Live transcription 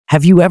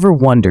Have you ever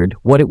wondered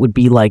what it would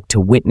be like to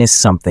witness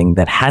something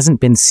that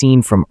hasn't been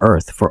seen from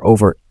Earth for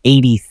over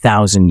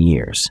 80,000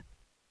 years?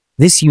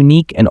 This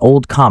unique and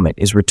old comet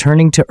is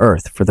returning to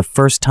Earth for the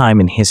first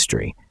time in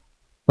history.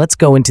 Let's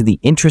go into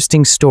the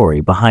interesting story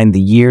behind the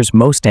year's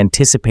most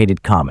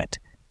anticipated comet.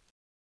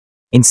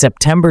 In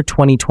September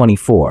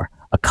 2024,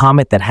 a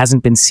comet that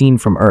hasn't been seen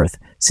from Earth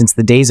since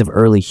the days of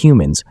early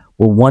humans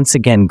will once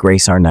again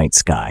grace our night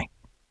sky.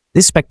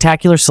 This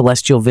spectacular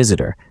celestial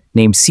visitor,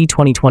 named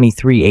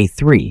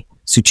C2023A3,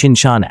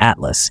 Tsuchinshan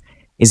Atlas,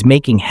 is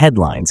making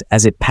headlines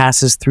as it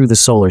passes through the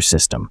solar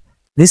system.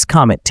 This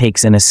comet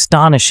takes an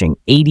astonishing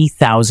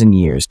 80,000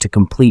 years to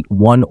complete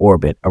one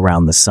orbit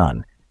around the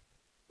Sun.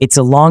 Its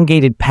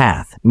elongated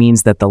path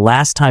means that the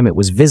last time it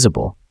was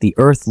visible, the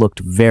Earth looked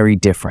very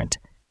different,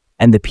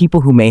 and the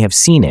people who may have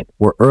seen it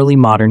were early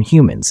modern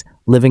humans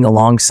living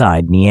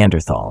alongside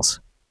Neanderthals.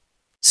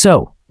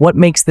 So, what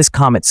makes this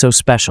comet so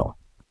special?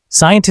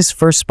 Scientists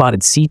first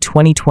spotted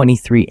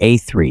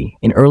C2023A3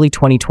 in early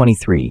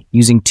 2023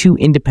 using two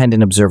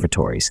independent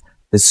observatories,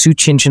 the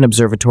Tsuchinshan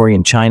Observatory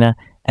in China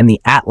and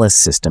the Atlas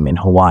system in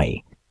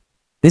Hawaii.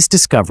 This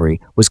discovery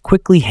was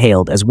quickly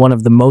hailed as one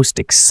of the most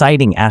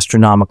exciting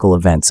astronomical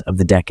events of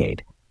the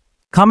decade.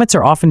 Comets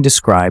are often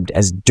described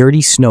as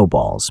dirty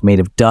snowballs made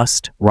of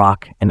dust,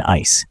 rock, and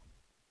ice.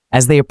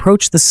 As they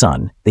approach the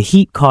Sun, the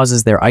heat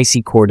causes their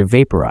icy core to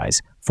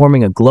vaporize,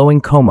 forming a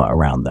glowing coma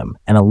around them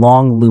and a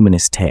long,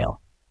 luminous tail.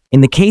 In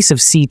the case of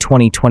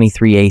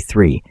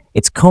C2023A3,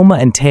 its coma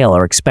and tail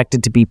are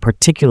expected to be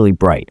particularly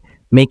bright,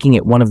 making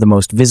it one of the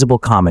most visible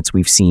comets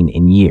we've seen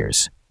in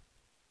years.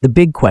 The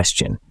big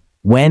question: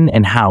 when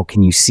and how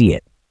can you see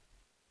it?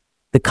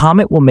 The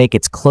comet will make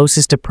its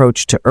closest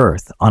approach to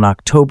Earth on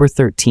October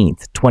 13,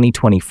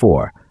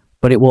 2024,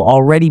 but it will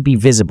already be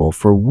visible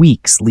for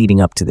weeks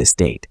leading up to this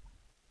date.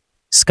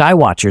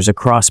 Skywatchers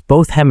across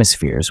both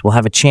hemispheres will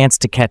have a chance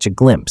to catch a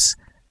glimpse,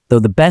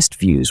 though the best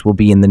views will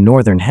be in the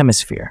northern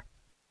hemisphere.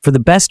 For the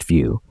best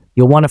view,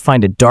 you'll want to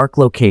find a dark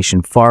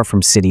location far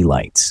from city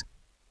lights.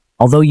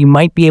 Although you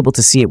might be able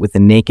to see it with the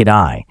naked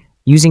eye,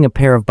 using a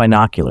pair of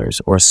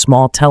binoculars or a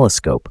small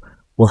telescope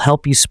will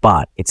help you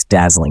spot its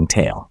dazzling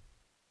tail.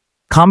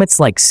 Comets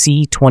like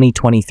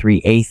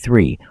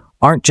C2023A3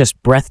 aren't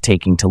just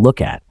breathtaking to look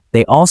at,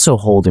 they also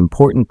hold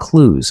important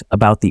clues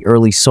about the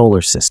early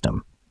solar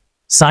system.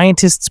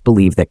 Scientists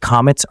believe that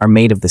comets are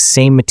made of the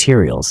same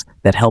materials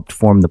that helped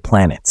form the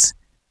planets.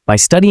 By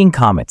studying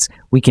comets,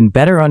 we can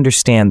better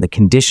understand the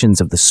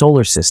conditions of the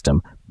solar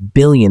system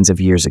billions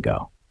of years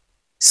ago.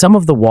 Some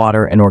of the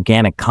water and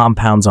organic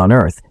compounds on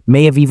Earth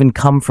may have even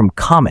come from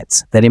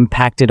comets that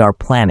impacted our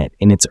planet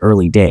in its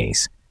early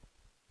days.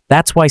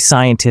 That's why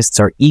scientists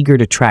are eager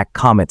to track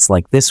comets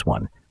like this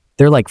one.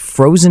 They're like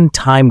frozen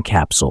time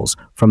capsules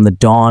from the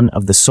dawn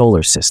of the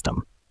solar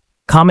system.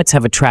 Comets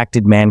have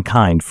attracted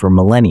mankind for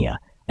millennia,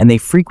 and they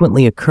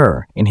frequently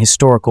occur in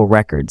historical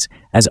records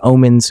as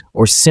omens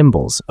or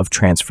symbols of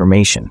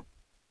transformation.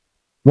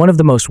 One of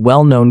the most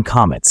well-known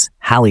comets,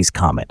 Halley's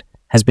Comet,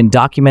 has been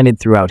documented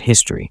throughout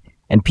history,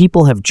 and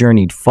people have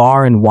journeyed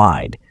far and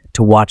wide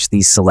to watch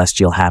these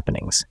celestial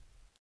happenings.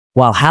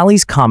 While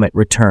Halley's Comet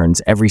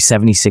returns every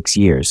 76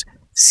 years,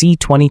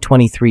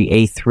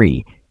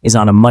 C2023A3 is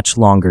on a much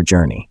longer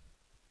journey.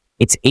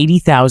 Its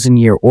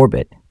 80,000-year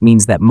orbit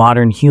means that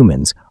modern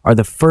humans are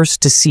the first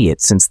to see it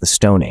since the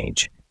Stone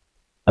Age.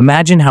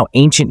 Imagine how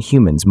ancient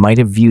humans might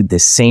have viewed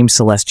this same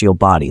celestial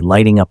body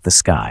lighting up the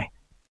sky.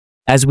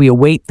 As we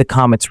await the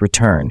comet's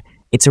return,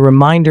 it's a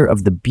reminder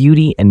of the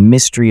beauty and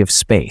mystery of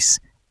space,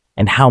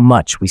 and how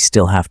much we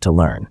still have to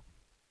learn.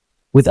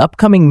 With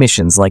upcoming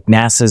missions like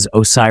NASA's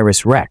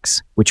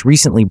OSIRIS-REx, which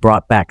recently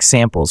brought back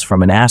samples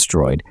from an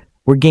asteroid,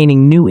 we're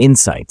gaining new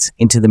insights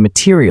into the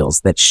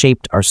materials that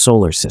shaped our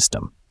solar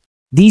system.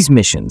 These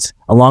missions,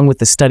 along with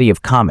the study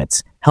of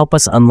comets, help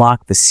us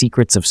unlock the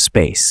secrets of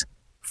space,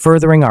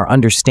 furthering our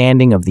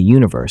understanding of the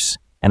universe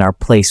and our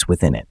place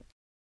within it.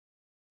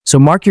 So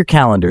mark your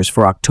calendars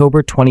for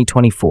October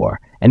 2024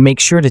 and make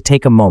sure to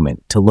take a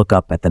moment to look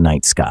up at the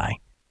night sky.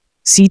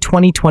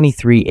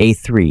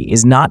 C2023A3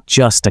 is not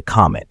just a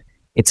comet,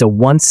 it's a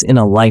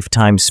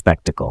once-in-a-lifetime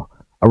spectacle,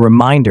 a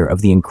reminder of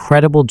the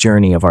incredible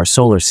journey of our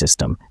solar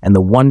system and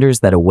the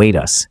wonders that await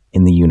us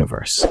in the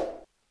universe.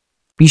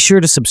 Be sure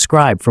to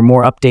subscribe for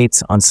more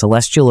updates on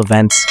celestial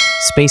events,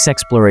 space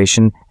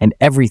exploration, and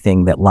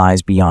everything that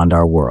lies beyond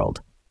our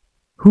world.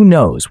 Who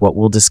knows what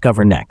we'll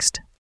discover next?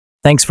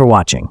 Thanks for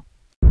watching.